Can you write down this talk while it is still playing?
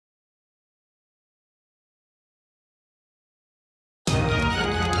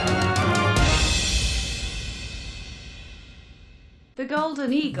The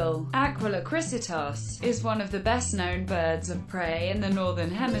golden eagle, Aquila chrysaetos, is one of the best-known birds of prey in the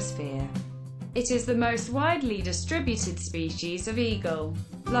Northern Hemisphere. It is the most widely distributed species of eagle.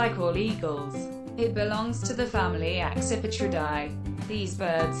 Like all eagles, it belongs to the family Accipitridae. These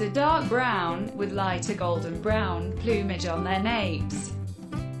birds are dark brown, with lighter golden-brown plumage on their napes.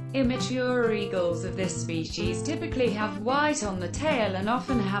 Immature eagles of this species typically have white on the tail and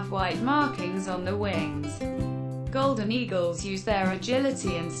often have white markings on the wings. Golden eagles use their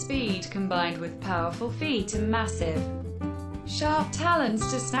agility and speed combined with powerful feet and massive, sharp talons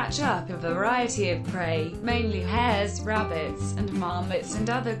to snatch up a variety of prey, mainly hares, rabbits, and marmots and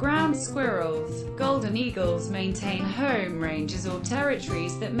other ground squirrels. Golden eagles maintain home ranges or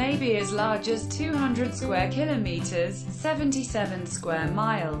territories that may be as large as 200 square kilometers, 77 square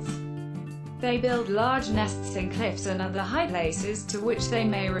miles. They build large nests in cliffs and other high places to which they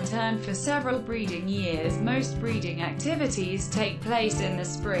may return for several breeding years. Most breeding activities take place in the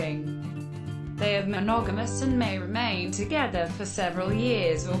spring. They are monogamous and may remain together for several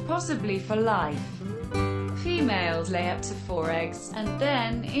years or possibly for life. Females lay up to 4 eggs, and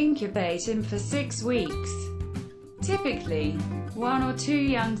then incubate in for 6 weeks. Typically, 1 or 2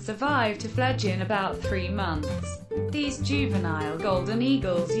 young survive to fledge in about 3 months. These juvenile golden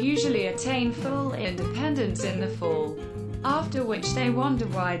eagles usually attain full independence in the fall, after which they wander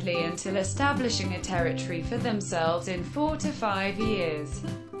widely until establishing a territory for themselves in 4 to 5 years.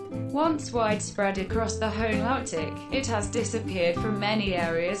 Once widespread across the whole Arctic, it has disappeared from many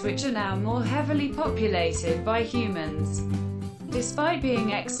areas which are now more heavily populated by humans, despite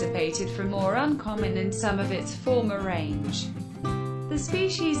being extirpated from more uncommon in some of its former range. The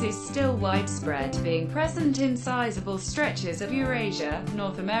species is still widespread, being present in sizable stretches of Eurasia,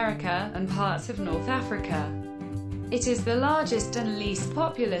 North America, and parts of North Africa. It is the largest and least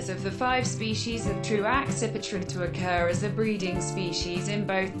populous of the 5 species of true Accipitrid to occur as a breeding species in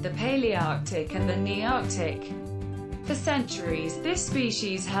both the Palearctic and the Nearctic. For centuries, this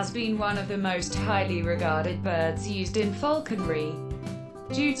species has been one of the most highly regarded birds used in falconry.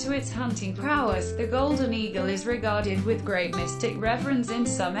 Due to its hunting prowess, the golden eagle is regarded with great mystic reverence in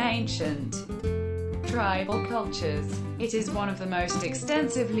some ancient tribal cultures. It is one of the most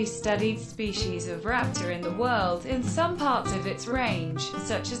extensively studied species of raptor in the world in some parts of its range,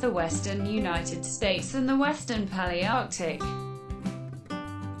 such as the western United States and the western Palearctic.